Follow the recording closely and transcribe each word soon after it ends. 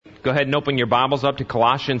Go ahead and open your Bibles up to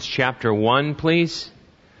Colossians chapter 1, please.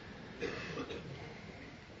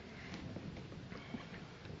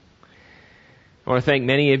 I want to thank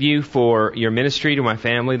many of you for your ministry to my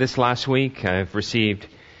family this last week. I've received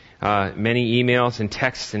many emails and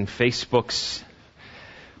texts and Facebooks.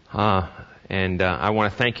 And I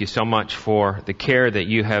want to thank you so much for the care that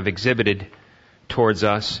you have exhibited towards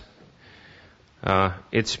us.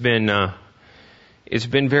 It's been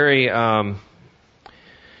very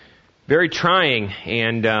very trying,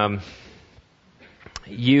 and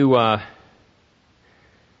you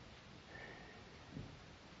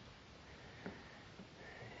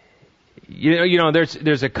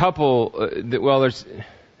there's a couple. There's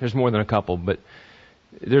more than a couple, but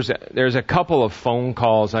there's a couple of phone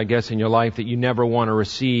calls, I guess, in your life that you never want to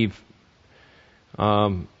receive.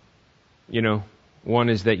 One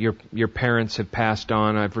is that your parents have passed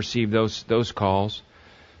on. I've received those calls.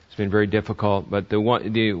 It's been very difficult, but the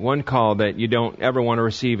one call that you don't ever want to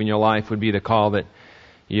receive in your life would be the call that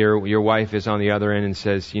your wife is on the other end and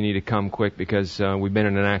says, "You need to come quick because we've been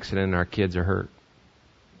in an accident and our kids are hurt."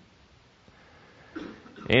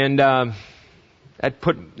 And that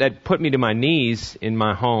put me to my knees in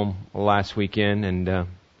my home last weekend, and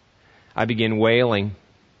I began wailing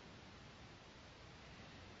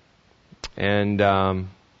and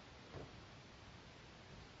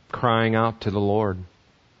crying out to the Lord.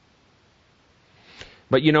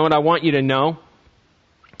 But you know what I want you to know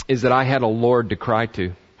is that I had a Lord to cry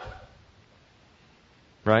to.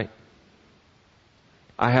 Right?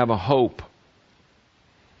 I have a hope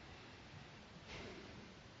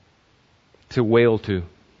to wail to.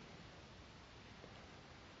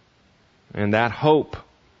 And that hope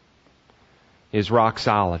is rock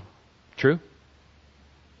solid. True?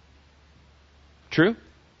 True?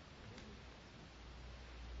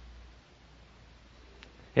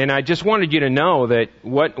 And I just wanted you to know that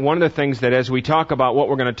one of the things that as we talk about what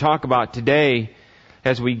we're going to talk about today,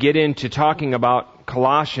 as we get into talking about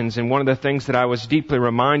Colossians, and one of the things that I was deeply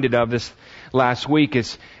reminded of this last week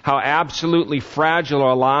is how absolutely fragile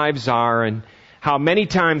our lives are, and how many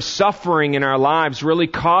times suffering in our lives really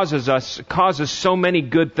causes so many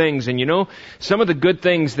good things. And some of the good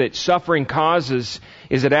things that suffering causes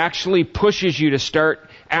is it actually pushes you to start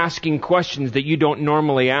asking questions that you don't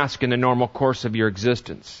normally ask in the normal course of your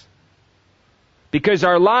existence. Because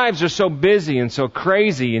our lives are so busy and so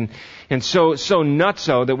crazy and so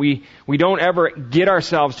nutso that we don't ever get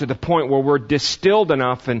ourselves to the point where we're distilled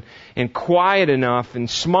enough and quiet enough and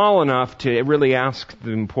small enough to really ask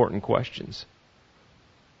the important questions.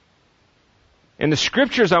 And the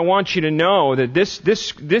scriptures, I want you to know that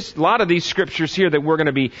this a lot of these scriptures here that we're going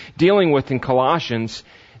to be dealing with in Colossians,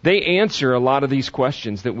 they answer a lot of these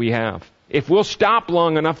questions that we have. If we'll stop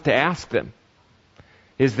long enough to ask them,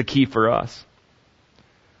 is the key for us.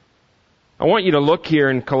 I want you to look here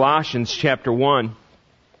in Colossians chapter 1.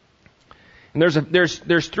 And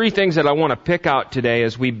there's three things that I want to pick out today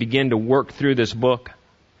as we begin to work through this book.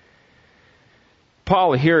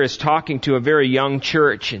 Paul here is talking to a very young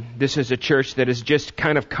church, and this is a church that has just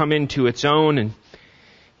kind of come into its own,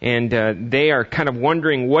 and they are kind of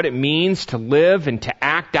wondering what it means to live and to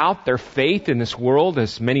act out their faith in this world,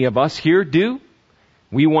 as many of us here do.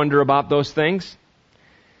 We wonder about those things.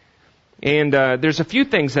 And there's a few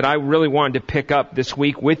things that I really wanted to pick up this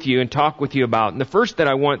week with you and talk with you about. And the first thing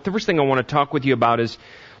I want to talk with you about is,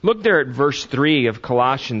 look there at verse 3 of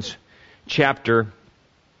Colossians chapter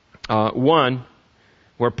 1,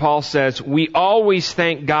 where Paul says, "We always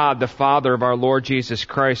thank God, the Father of our Lord Jesus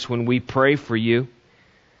Christ, when we pray for you."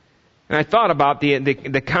 And I thought about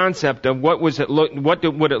the concept of what would it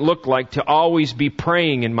look like to always be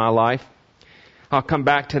praying in my life. I'll come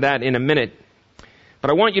back to that in a minute.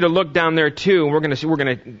 But I want you to look down there too, and we're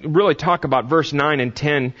going to really talk about verse 9 and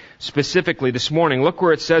 10 specifically this morning. Look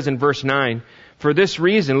where it says in verse 9, "For this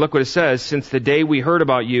reason," look what it says, "since the day we heard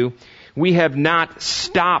about you, we have not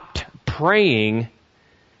stopped praying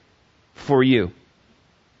for you."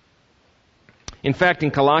 In fact, in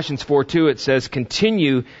Colossians 4:2 it says,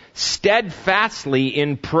 "Continue steadfastly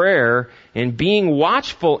in prayer and being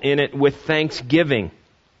watchful in it with thanksgiving."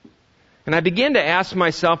 And I began to ask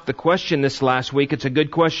myself the question this last week. It's a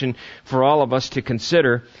good question for all of us to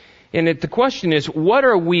consider. And the question is, what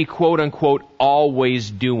are we, quote unquote,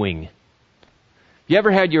 always doing? You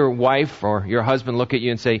ever had your wife or your husband look at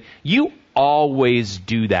you and say, "You always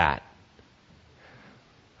do that"?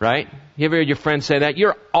 Right? You ever heard your friend say that?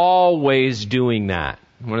 "You're always doing that."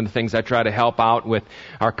 One of the things I try to help out with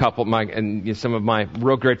our couple, and some of my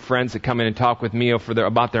real great friends that come in and talk with me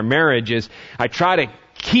about their marriage, is I try to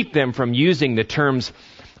keep them from using the terms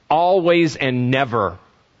always and never.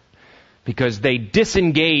 because they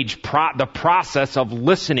disengage the process of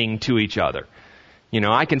listening to each other. You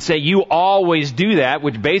know, I can say you always do that,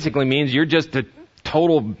 which basically means you're just a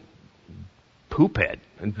total poophead.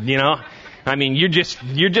 You know, I mean, you're just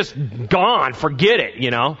gone. Forget it.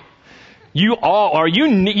 You know,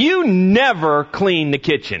 you never clean the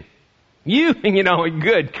kitchen. You know,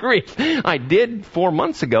 good grief. I did 4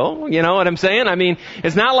 months ago. You know what I'm saying? I mean,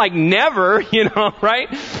 it's not like never, you know, right?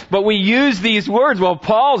 But we use these words. Well,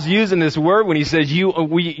 Paul's using this word when he says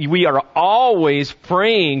we are always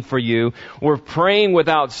praying for you. We're praying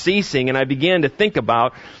without ceasing. And I began to think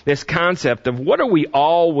about this concept of what are we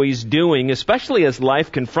always doing, especially as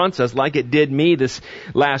life confronts us like it did me this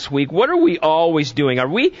last week. What are we always doing?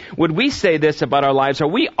 Would we say this about our lives? Are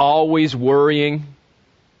we always worrying?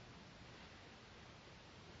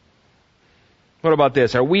 What about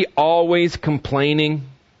this? Are we always complaining?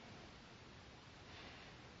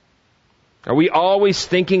 Are we always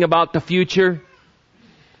thinking about the future?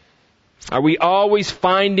 Are we always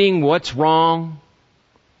finding what's wrong?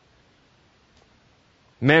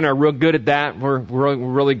 Men are real good at that. We're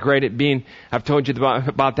really great at being, I've told you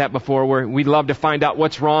about that before, where we love to find out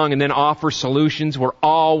what's wrong and then offer solutions. We're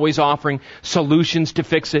always offering solutions to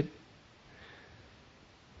fix it.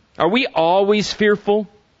 Are we always fearful?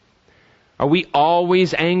 Are we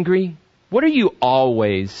always angry? What are you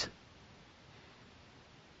always?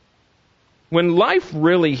 When life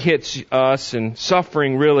really hits us and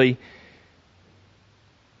suffering really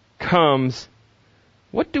comes,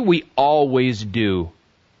 what do we always do?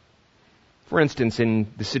 For instance,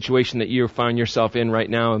 in the situation that you find yourself in right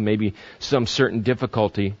now, and maybe some certain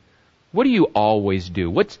difficulty, what do you always do?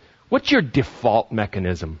 What's your default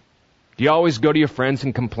mechanism? Do you always go to your friends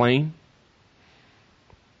and complain?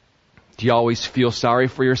 Do you always feel sorry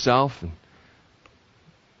for yourself and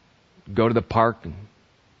go to the park and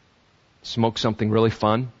smoke something really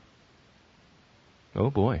fun?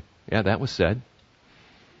 Oh boy, yeah, that was said.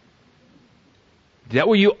 Is that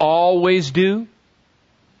what you always do?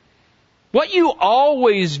 What you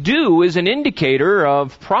always do is an indicator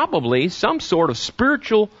of probably some sort of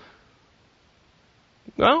spiritual,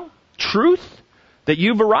 truth that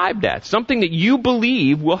you've arrived at. Something that you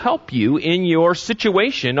believe will help you in your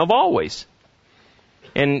situation of always.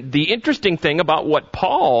 And the interesting thing about what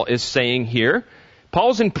Paul is saying here,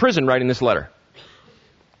 Paul's in prison writing this letter.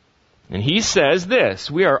 And he says this,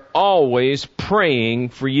 we are always praying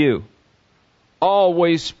for you.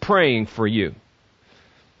 Always praying for you.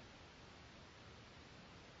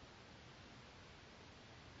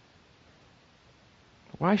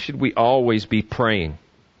 Why should we always be praying?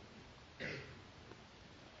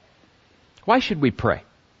 Why should we pray?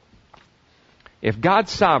 If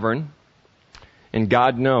God's sovereign and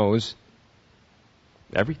God knows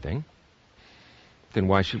everything, then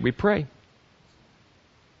why should we pray?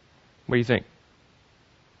 What do you think?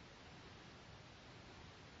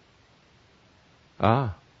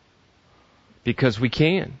 Because we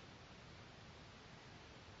can.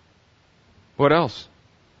 What else?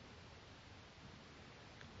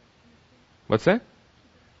 What's that?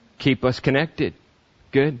 Keep us connected.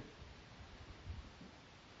 Good.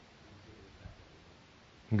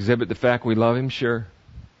 Exhibit the fact we love Him, sure.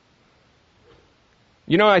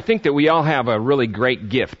 You know, I think that we all have a really great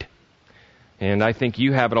gift. And I think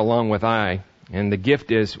you have it along with I. And the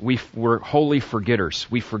gift is we're holy forgetters.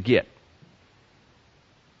 We forget.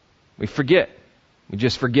 We forget. We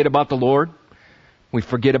just forget about the Lord. We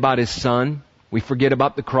forget about His Son. We forget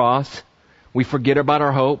about the cross. We forget about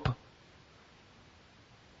our hope.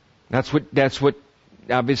 That's what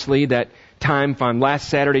obviously that time from last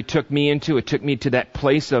Saturday took me into. It took me to that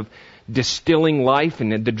place of distilling life,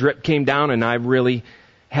 and the drip came down, and I really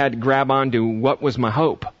had to grab onto what was my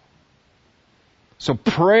hope. So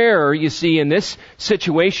prayer, you see, in this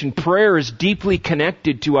situation, prayer is deeply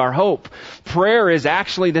connected to our hope. Prayer is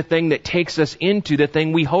actually the thing that takes us into the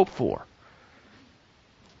thing we hope for.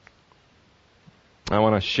 I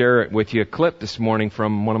want to share it with you, a clip this morning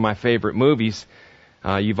from one of my favorite movies.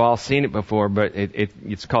 You've all seen it before, but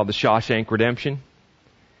it's called The Shawshank Redemption.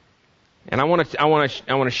 And I want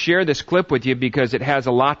to share this clip with you because it has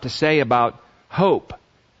a lot to say about hope.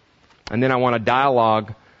 And then I want to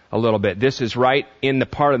dialogue a little bit. This is right in the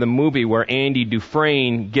part of the movie where Andy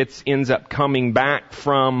Dufresne ends up coming back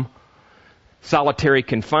from solitary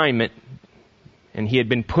confinement, and he had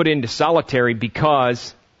been put into solitary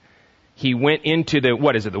because he went into the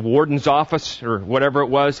warden's office or whatever it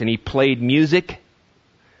was, and he played music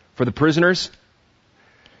for the prisoners.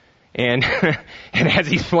 And as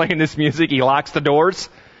he's playing this music, he locks the doors,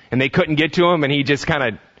 and they couldn't get to him, and he just kind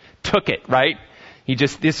of took it, right?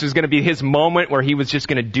 This was going to be his moment where he was just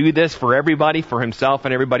going to do this for everybody, for himself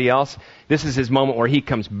and everybody else. This is his moment where he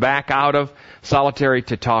comes back out of solitary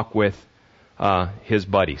to talk with his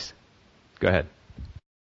buddies. Go ahead.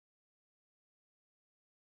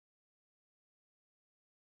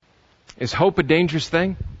 Is hope a dangerous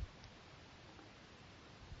thing?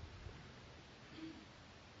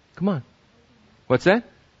 Come on. What's that?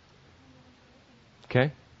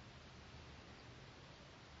 Okay.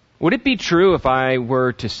 Would it be true if I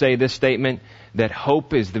were to say this statement, that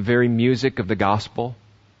hope is the very music of the gospel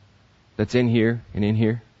that's in here and in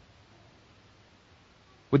here?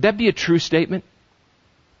 Would that be a true statement?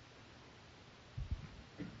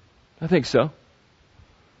 I think so.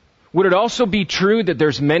 Would it also be true that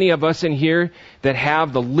there's many of us in here that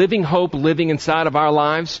have the living hope living inside of our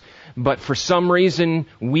lives, but for some reason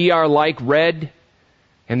we are like red,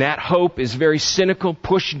 and that hope is very cynical,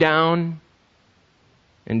 pushed down,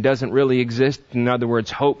 and doesn't really exist? In other words,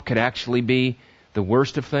 hope could actually be the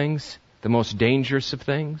worst of things, the most dangerous of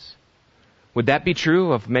things. Would that be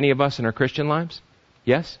true of many of us in our Christian lives?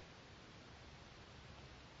 Yes?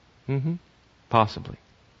 Possibly.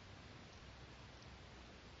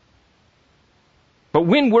 But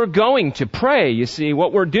when we're going to pray, you see,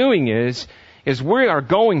 what we're doing is we are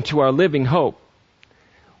going to our living hope.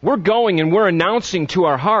 We're going and we're announcing to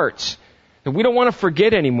our hearts that we don't want to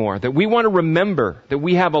forget anymore, that we want to remember that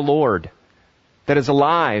we have a Lord that is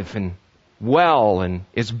alive and well and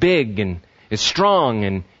is big and is strong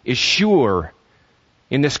and is sure.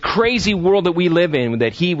 In this crazy world that we live in,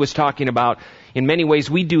 that he was talking about, in many ways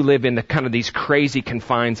we do live in the kind of these crazy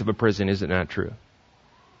confines of a prison, is it not true?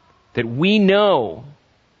 That we know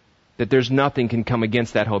that there's nothing can come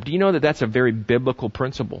against that hope. Do you know that that's a very biblical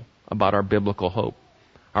principle about our biblical hope?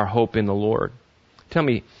 Our hope in the Lord. Tell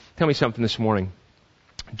me something this morning.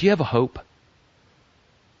 Do you have a hope?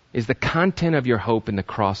 Is the content of your hope in the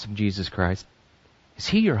cross of Jesus Christ? Is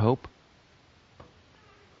he your hope?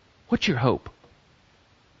 What's your hope?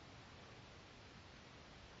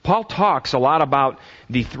 Paul talks a lot about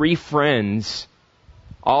the three friends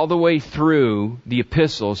all the way through the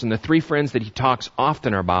epistles, and the three friends that he talks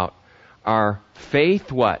often about are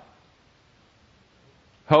faith, what?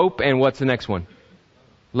 Hope, and what's the next one?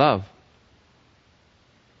 Love.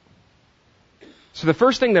 So the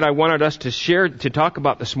first thing that I wanted us to talk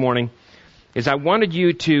about this morning is I wanted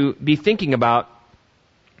you to be thinking about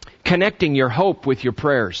connecting your hope with your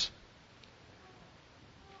prayers.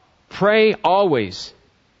 Pray always.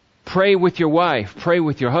 Pray with your wife. Pray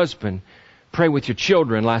with your husband. Pray with your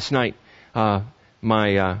children. Last night,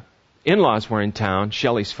 my in-laws were in town,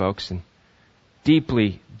 Shelley's folks, and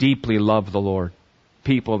deeply, deeply love the Lord.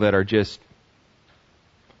 People that are just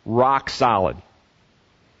rock solid.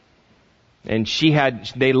 And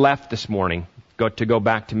they left this morning to go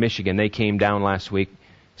back to Michigan. They came down last week,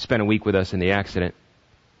 spent a week with us in the accident,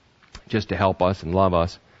 just to help us and love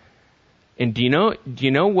us. And do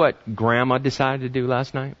you know what Grandma decided to do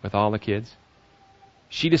last night with all the kids?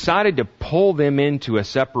 She decided to pull them into a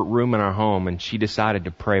separate room in our home, and she decided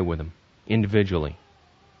to pray with them individually.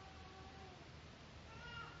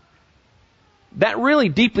 That really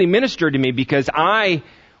deeply ministered to me, because I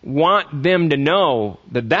want them to know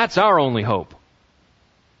that that's our only hope.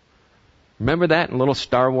 Remember that in little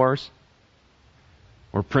Star Wars?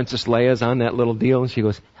 Where Princess Leia's on that little deal and she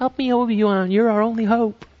goes, "Help me, Obi-Wan, you're our only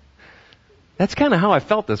hope." That's kind of how I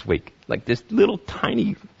felt this week. Like this little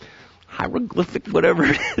tiny hieroglyphic, whatever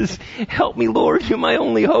it is. Help me, Lord, you're my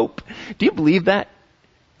only hope. Do you believe that?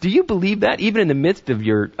 Do you believe that even in the midst of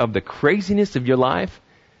the craziness of your life?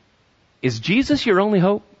 Is Jesus your only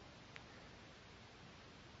hope?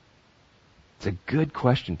 It's a good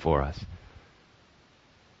question for us.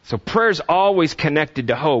 So prayer's always connected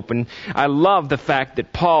to hope. And I love the fact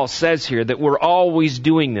that Paul says here that we're always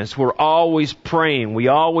doing this. We're always praying. We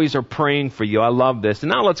always are praying for you. I love this.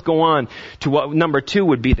 And now let's go on to what number 2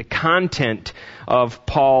 would be, the content of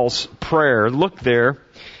Paul's prayer. Look there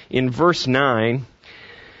in verse 9.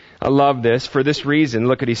 I love this. For this reason,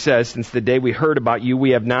 look what he says, since the day we heard about you,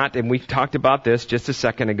 we have not, and we talked about this just a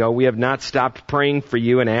second ago, we have not stopped praying for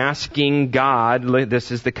you and asking God,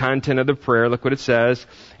 this is the content of the prayer, look what it says,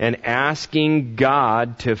 and asking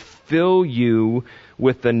God to fill you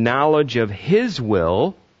with the knowledge of His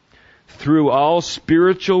will through all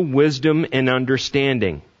spiritual wisdom and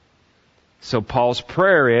understanding. So Paul's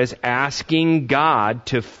prayer is asking God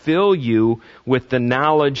to fill you with the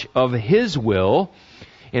knowledge of His will.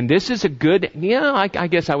 And this is a good, I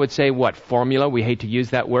guess I would say formula. We hate to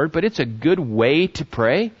use that word, but it's a good way to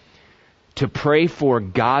pray for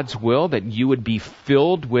God's will, that you would be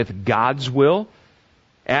filled with God's will.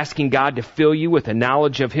 asking God to fill you with a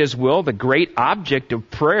knowledge of His will. The great object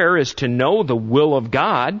of prayer is to know the will of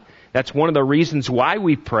God. That's one of the reasons why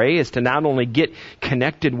we pray, is to not only get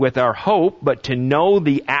connected with our hope, but to know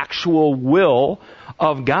the actual will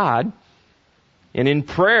of God. And in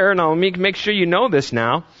prayer, now let me make sure you know this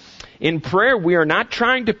now, in prayer we are not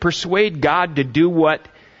trying to persuade God to do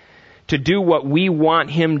what we want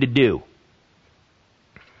Him to do.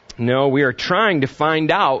 No, we are trying to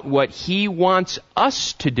find out what He wants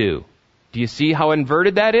us to do. Do you see how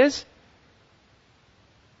inverted that is?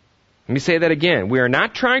 Let me say that again. We are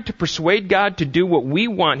not trying to persuade God to do what we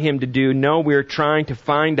want Him to do. No, we are trying to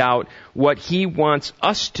find out what He wants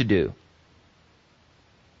us to do.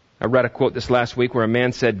 I read a quote this last week where a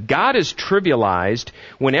man said, God is trivialized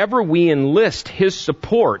whenever we enlist His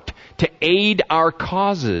support to aid our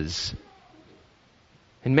causes.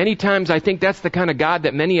 And many times I think that's the kind of God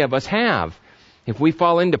that many of us have. If we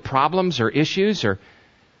fall into problems or issues or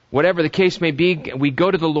whatever the case may be, we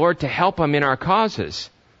go to the Lord to help Him in our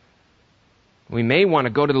causes. We may want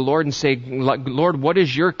to go to the Lord and say, Lord, what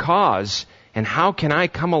is your cause? And how can I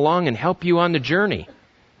come along and help you on the journey?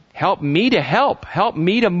 Help me to help. Help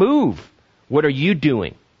me to move. What are you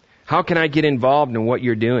doing? How can I get involved in what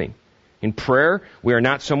you're doing? In prayer, we are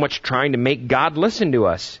not so much trying to make God listen to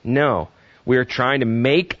us. No. We are trying to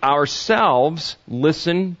make ourselves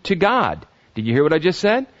listen to God. Did you hear what I just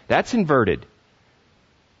said? That's inverted.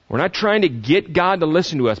 We're not trying to get God to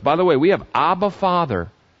listen to us. By the way, we have Abba Father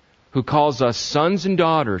who calls us sons and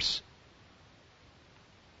daughters.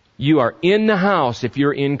 You are in the house if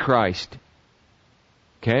you're in Christ.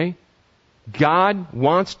 Okay? God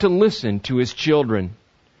wants to listen to His children.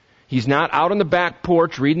 He's not out on the back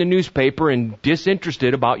porch reading the newspaper and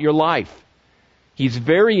disinterested about your life. He's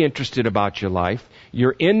very interested about your life.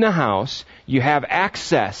 You're in the house. You have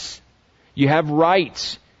access. You have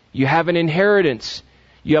rights. You have an inheritance.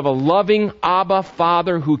 You have a loving Abba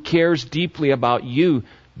Father who cares deeply about you,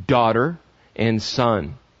 daughter and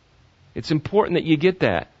son. It's important that you get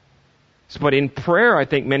that. But in prayer, I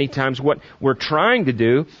think many times what we're trying to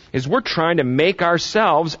do is we're trying to make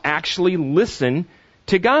ourselves actually listen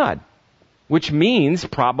to God. Which means,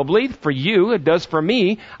 probably, for you, it does for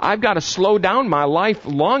me, I've got to slow down my life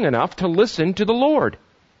long enough to listen to the Lord.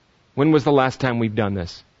 When was the last time we've done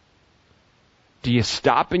this? Do you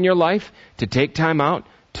stop in your life to take time out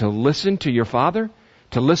to listen to your Father?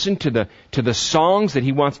 To listen to the songs that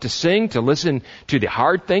He wants to sing? To listen to the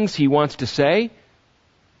hard things He wants to say?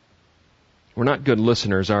 We're not good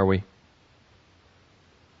listeners, are we?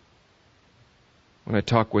 When I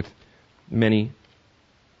talk with many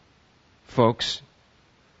folks,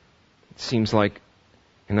 it seems like,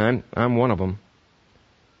 and I'm one of them,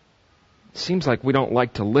 it seems like we don't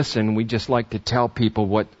like to listen, we just like to tell people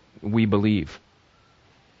what we believe.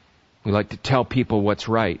 We like to tell people what's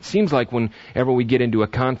right. It seems like whenever we get into a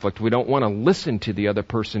conflict, we don't want to listen to the other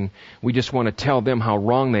person, we just want to tell them how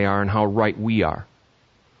wrong they are and how right we are.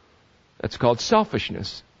 That's called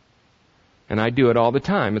selfishness. And I do it all the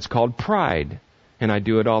time. It's called pride. And I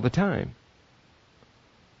do it all the time.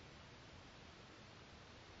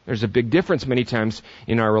 There's a big difference many times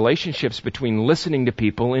in our relationships between listening to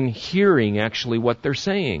people and hearing actually what they're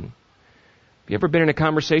saying. Have you ever been in a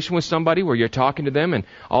conversation with somebody where you're talking to them and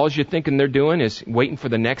all you're thinking they're doing is waiting for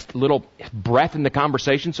the next little breath in the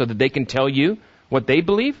conversation so that they can tell you what they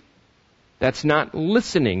believe? That's not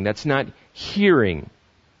listening. That's not hearing.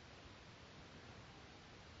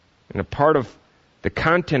 And a part of the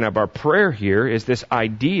content of our prayer here is this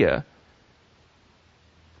idea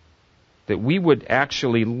that we would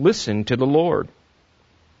actually listen to the Lord.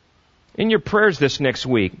 In your prayers this next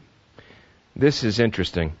week, this is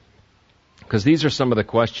interesting, because these are some of the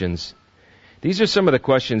questions. These are some of the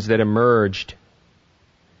questions that emerged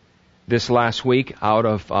this last week out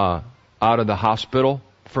of the hospital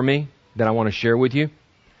for me that I want to share with you.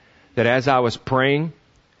 That as I was praying,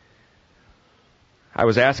 I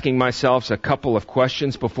was asking myself a couple of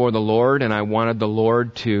questions before the Lord, and I wanted the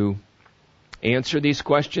Lord to answer these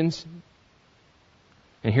questions.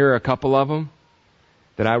 And here are a couple of them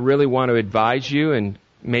that I really want to advise you and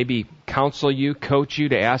maybe counsel you, coach you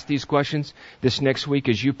to ask these questions this next week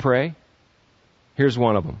as you pray. Here's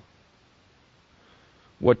one of them.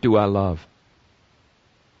 What do I love?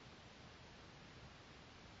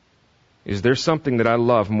 Is there something that I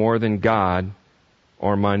love more than God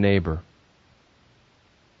or my neighbor?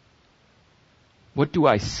 What do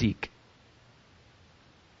I seek?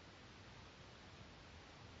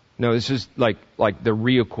 No, this is like the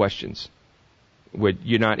real questions.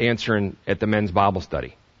 You're not answering at the men's Bible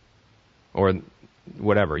study or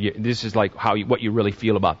whatever. This is like what you really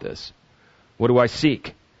feel about this. What do I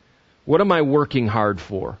seek? What am I working hard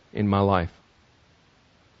for in my life?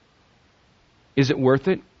 Is it worth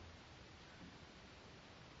it?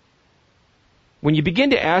 When you begin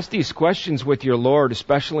to ask these questions with your Lord,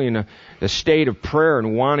 especially in a state of prayer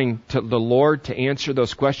and wanting the Lord to answer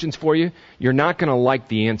those questions for you, you're not going to like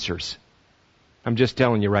the answers. I'm just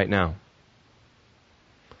telling you right now.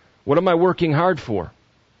 What am I working hard for?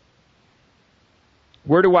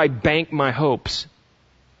 Where do I bank my hopes?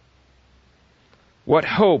 What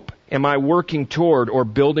hope am I working toward or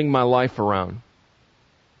building my life around?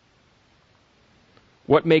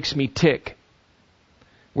 What makes me tick?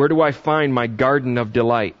 Where do I find my garden of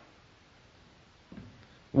delight?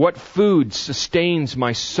 What food sustains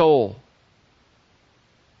my soul?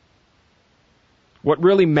 What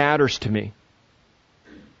really matters to me?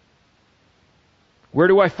 Where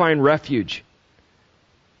do I find refuge?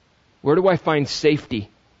 Where do I find safety?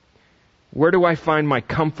 Where do I find my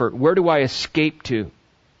comfort? Where do I escape to?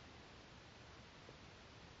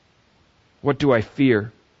 What do I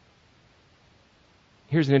fear?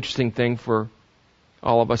 Here's an interesting thing for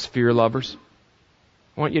all of us fear lovers.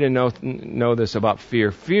 I want you to know this about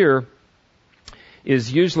fear. Fear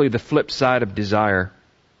is usually the flip side of desire.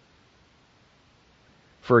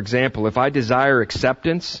 For example, if I desire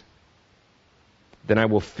acceptance, then I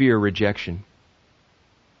will fear rejection.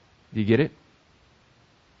 Do you get it?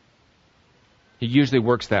 It usually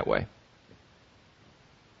works that way.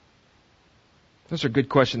 Those are good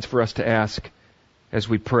questions for us to ask as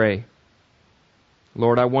we pray.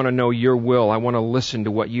 Lord, I want to know your will. I want to listen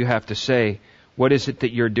to what you have to say. What is it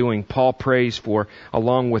that you're doing? Paul prays for,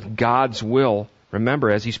 along with God's will. Remember,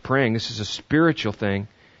 as he's praying, this is a spiritual thing.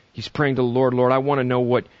 He's praying to the Lord, Lord, I want to know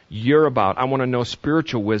what you're about. I want to know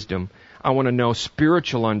spiritual wisdom. I want to know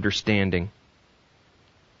spiritual understanding.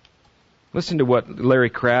 Listen to what Larry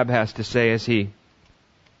Crabb has to say as he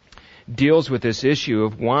deals with this issue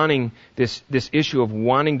of wanting this issue of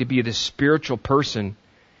wanting to be this spiritual person.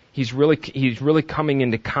 He's really coming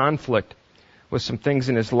into conflict with some things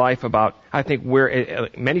in his life about, I think,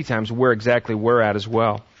 many times where exactly we're at as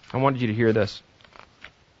well. I wanted you to hear this.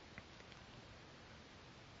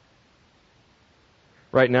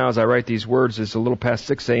 Right now, as I write these words, it's a little past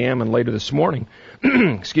 6 a.m. and later this morning,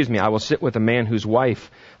 I will sit with a man whose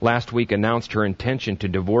wife last week announced her intention to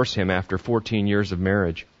divorce him after 14 years of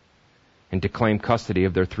marriage and to claim custody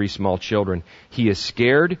of their 3 small children. He is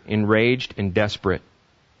scared, enraged, and desperate.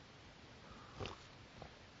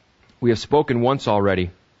 We have spoken once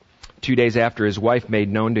already, 2 days after his wife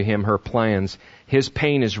made known to him her plans. His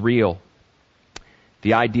pain is real.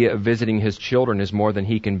 The idea of visiting his children is more than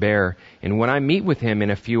he can bear. And when I meet with him in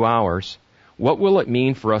a few hours, what will it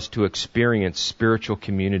mean for us to experience spiritual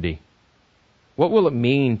community? What will it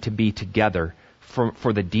mean to be together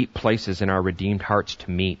for the deep places in our redeemed hearts to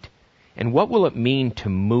meet? And what will it mean to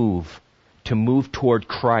move toward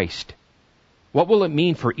Christ? What will it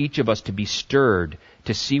mean for each of us to be stirred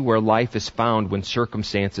to see where life is found when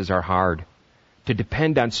circumstances are hard? To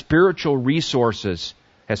depend on spiritual resources,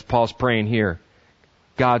 as Paul's praying here.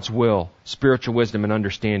 God's will, spiritual wisdom and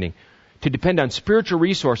understanding. To depend on spiritual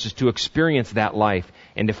resources to experience that life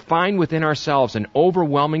and to find within ourselves an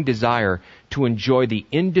overwhelming desire to enjoy the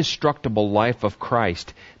indestructible life of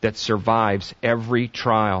Christ that survives every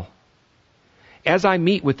trial. As I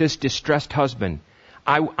meet with this distressed husband,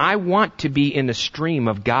 I want to be in the stream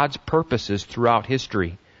of God's purposes throughout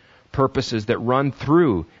history. Purposes that run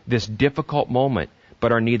through this difficult moment,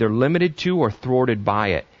 but are neither limited to or thwarted by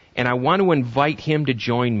it. And I want to invite him to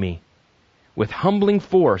join me. With humbling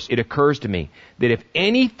force, it occurs to me that if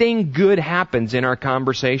anything good happens in our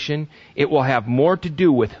conversation, it will have more to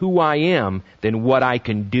do with who I am than what I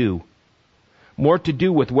can do. More to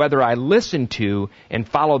do with whether I listen to and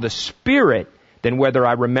follow the Spirit than whether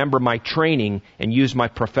I remember my training and use my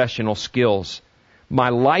professional skills. My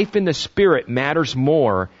life in the Spirit matters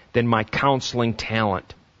more than my counseling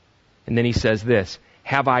talent. And then he says this,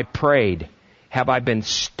 have I prayed? Have I been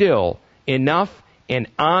still enough and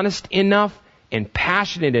honest enough and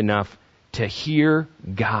passionate enough to hear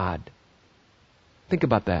God? Think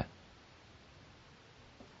about that.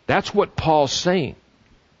 That's what Paul's saying.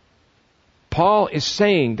 Paul is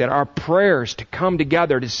saying that our prayers to come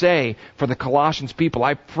together to say for the Colossians people,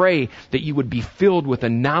 I pray that you would be filled with a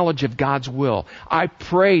knowledge of God's will. I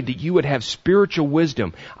pray that you would have spiritual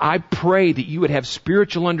wisdom. I pray that you would have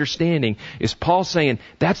spiritual understanding. Is Paul saying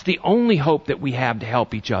that's the only hope that we have to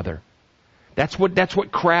help each other? That's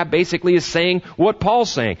what Crabb basically is saying, what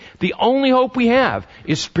Paul's saying. The only hope we have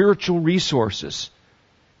is spiritual resources.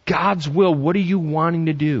 God's will, what are you wanting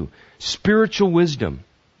to do? Spiritual wisdom.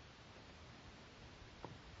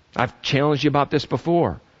 I've challenged you about this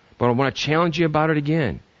before, but I want to challenge you about it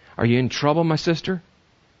again. Are you in trouble, my sister?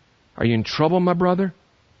 Are you in trouble, my brother?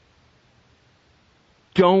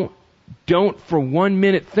 Don't for 1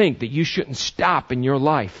 minute think that you shouldn't stop in your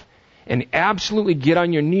life and absolutely get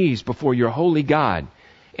on your knees before your holy God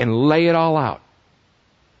and lay it all out.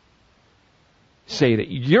 Say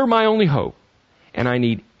that you're my only hope, and I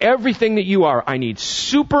need everything that you are. I need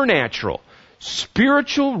supernatural,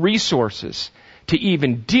 spiritual resources to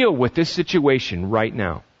even deal with this situation right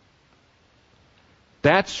now.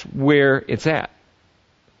 That's where it's at.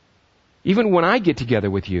 Even when I get together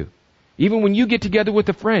with you, even when you get together with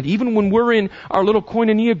a friend, even when we're in our little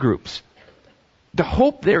koinonia groups, the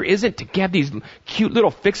hope there isn't to have these cute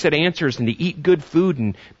little fix-it answers and to eat good food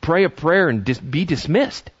and pray a prayer and be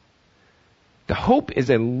dismissed. The hope is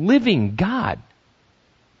a living God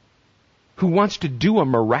who wants to do a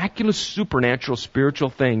miraculous, supernatural, spiritual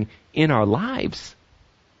thing in our lives.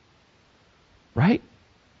 Right?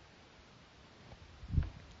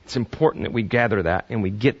 It's important that we gather that and we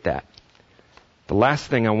get that. The last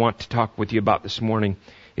thing I want to talk with you about this morning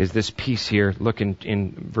is this piece here. Look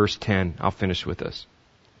in verse 10. I'll finish with this.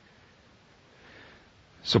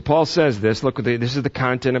 So Paul says this. Look, this is the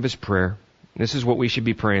content of his prayer. This is what we should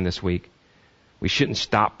be praying this week. We shouldn't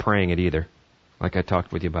stop praying it either, like I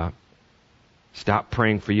talked with you about. Stop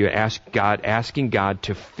praying for you. Asking God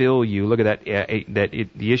to fill you. Look at that.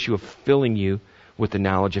 The issue of filling you with the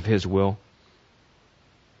knowledge of His will.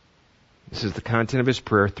 This is the content of his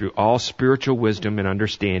prayer, through all spiritual wisdom and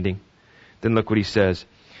understanding. Then look what he says.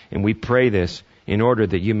 And we pray this in order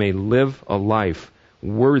that you may live a life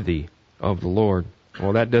worthy of the Lord.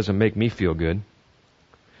 Well, that doesn't make me feel good.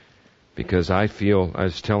 Because I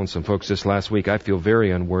was telling some folks this last week, I feel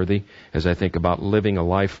very unworthy as I think about living a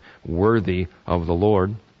life worthy of the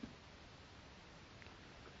Lord.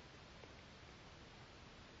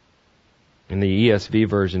 In the ESV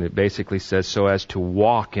version, it basically says, so as to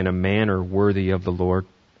walk in a manner worthy of the Lord.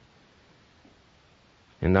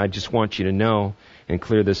 And I just want you to know and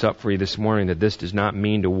clear this up for you this morning, that this does not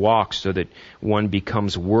mean to walk so that one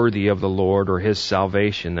becomes worthy of the Lord or His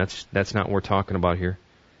salvation. That's not what we're talking about here.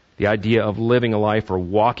 The idea of living a life or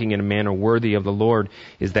walking in a manner worthy of the Lord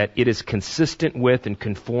is that it is consistent with and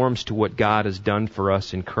conforms to what God has done for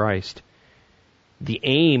us in Christ. The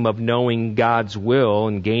aim of knowing God's will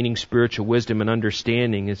and gaining spiritual wisdom and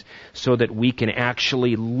understanding is so that we can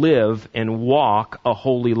actually live and walk a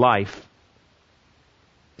holy life.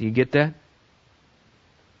 Do you get that?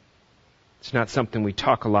 It's not something we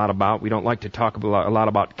talk a lot about. We don't like to talk a lot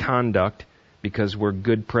about conduct because we're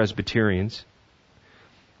good Presbyterians.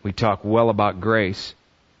 We talk well about grace.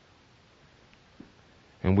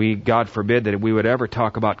 And God forbid that we would ever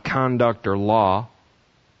talk about conduct or law.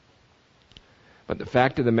 But the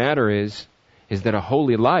fact of the matter is that a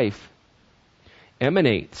holy life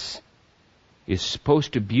is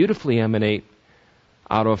supposed to beautifully emanate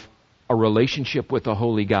out of a relationship with a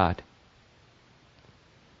holy God.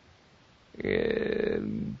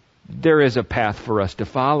 There is a path for us to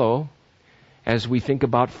follow as we think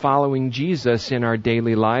about following Jesus in our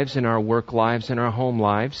daily lives, in our work lives, in our home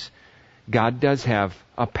lives. God does have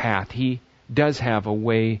a path. He does have a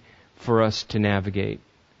way for us to navigate.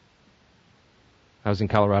 I was in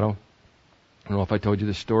Colorado. I don't know if I told you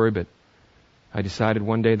this story, but I decided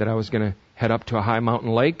one day that I was going to head up to a high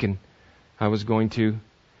mountain lake and I was going to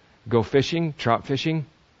go fishing, trout fishing.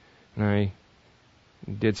 And I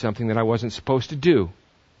did something that I wasn't supposed to do.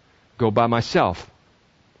 Go by myself.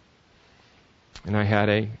 And I had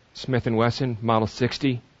a Smith & Wesson Model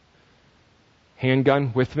 60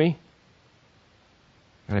 handgun with me.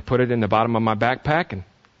 And I put it in the bottom of my backpack and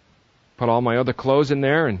put all my other clothes in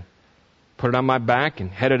there and put it on my back and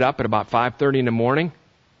headed up at about 5:30 in the morning.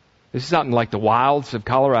 This is out in like the wilds of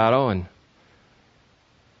Colorado, and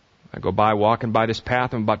I go by walking by this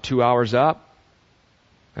path. I'm about 2 hours up,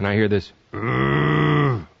 and I hear this,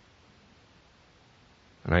 and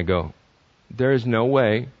I go, there is no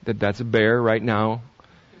way that that's a bear right now.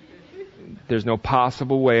 There's no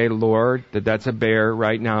possible way, Lord, that that's a bear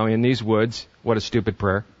right now in these woods. What a stupid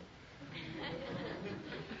prayer.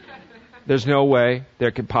 There's no way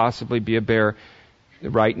there could possibly be a bear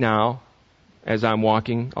right now as I'm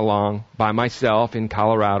walking along by myself in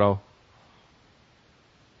Colorado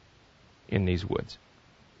in these woods.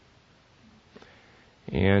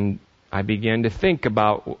 And I began to think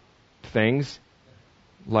about things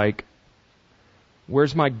like,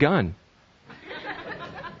 where's my gun?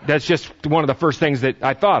 That's just one of the first things that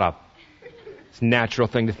I thought of. It's a natural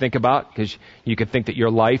thing to think about because you could think that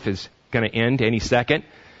your life is going to end any second.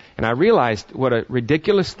 And I realized what a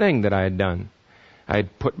ridiculous thing that I had done. I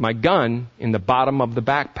had put my gun in the bottom of the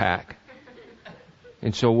backpack.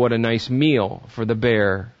 And so what a nice meal for the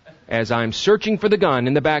bear as I'm searching for the gun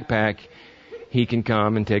in the backpack, he can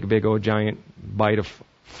come and take a big old giant bite of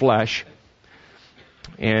flesh.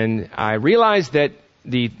 And I realized that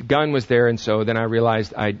the gun was there, and so then I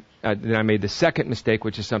realized that I made the second mistake,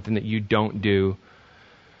 which is something that you don't do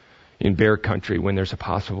in bear country when there's a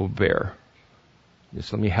possible bear.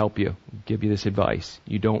 Just let me help you, give you this advice.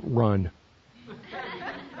 You don't run.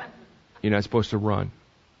 You're not supposed to run.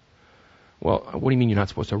 Well, what do you mean you're not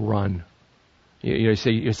supposed to run? You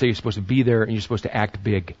say you're supposed to be there and you're supposed to act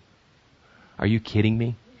big. Are you kidding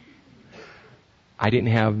me? I didn't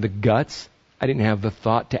have the guts. I didn't have the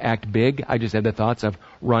thought to act big. I just had the thoughts of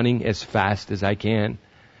running as fast as I can.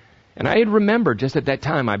 And I had remembered just at that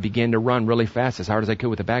time I began to run really fast, as hard as I could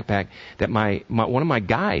with the backpack, that one of my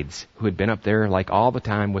guides who had been up there like all the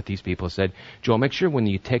time with these people said, Joel, make sure when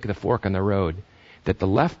you take the fork on the road that the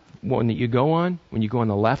left one that you go on, when you go on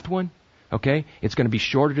the left one, okay, it's going to be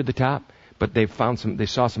shorter to the top, but they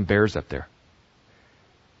saw some bears up there.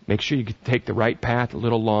 Make sure you take the right path a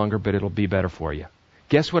little longer, but it'll be better for you.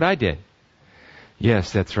 Guess what I did?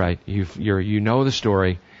 Yes, that's right. You know the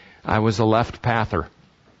story. I was a left pather.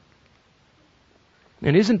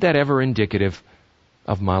 And isn't that ever indicative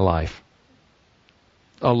of my life?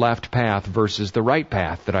 A left path versus the right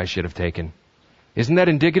path that I should have taken. Isn't that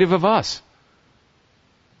indicative of us?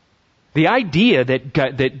 The idea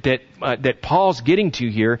that Paul's getting to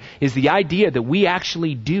here is the idea that we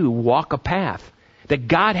actually do walk a path. That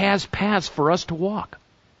God has paths for us to walk.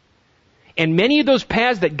 And many of those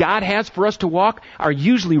paths that God has for us to walk are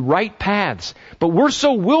usually right paths. But we're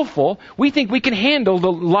so willful, we think we can handle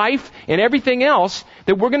the life and everything else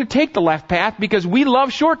that we're going to take the left path because we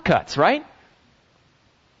love shortcuts, right?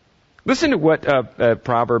 Listen to what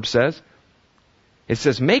Proverbs says. It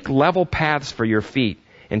says, make level paths for your feet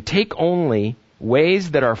and take only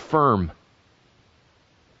ways that are firm.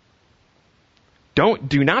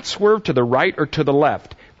 Do not swerve to the right or to the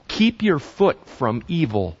left. Keep your foot from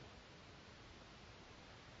evil.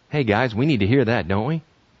 Hey guys, we need to hear that, don't we?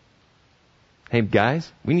 Hey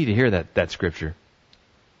guys, we need to hear that scripture.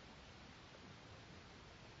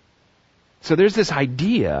 So there's this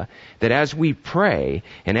idea that as we pray,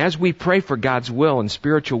 and as we pray for God's will and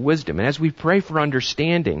spiritual wisdom, and as we pray for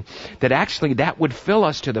understanding, that actually that would fill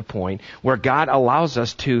us to the point where God allows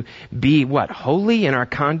us to be, holy in our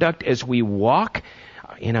conduct as we walk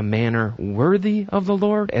in a manner worthy of the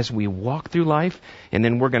Lord, as we walk through life. And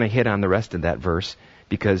then we're going to hit on the rest of that verse,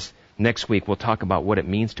 because next week we'll talk about what it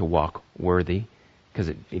means to walk worthy, because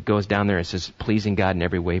it goes down there and says pleasing God in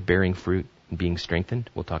every way, bearing fruit, and being strengthened.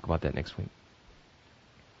 We'll talk about that next week.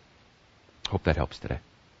 Hope that helps today.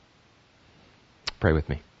 Pray with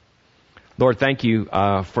me. Lord, thank you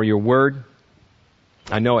for your word.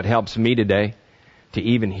 I know it helps me today to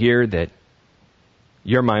even hear that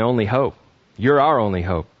you're my only hope. You're our only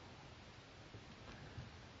hope.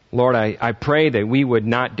 Lord, I pray that we would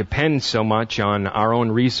not depend so much on our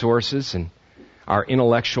own resources and our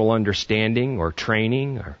intellectual understanding or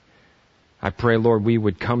training. I pray, Lord, we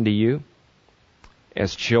would come to you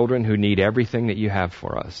as children who need everything that you have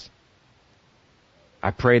for us.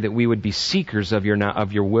 I pray that we would be seekers of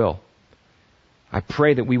your will. I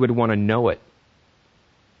pray that we would want to know it.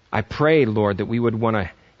 I pray, Lord, that we would want to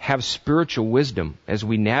have spiritual wisdom as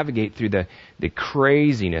we navigate through the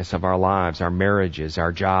craziness of our lives, our marriages,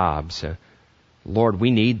 our jobs. Lord, we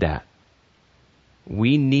need that.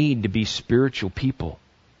 We need to be spiritual people.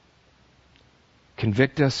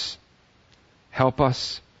 Convict us, help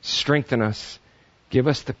us, strengthen us, give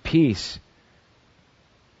us the peace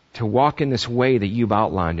to walk in this way that you've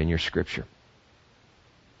outlined in your scripture.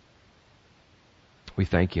 We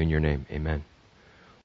thank you in your name. Amen.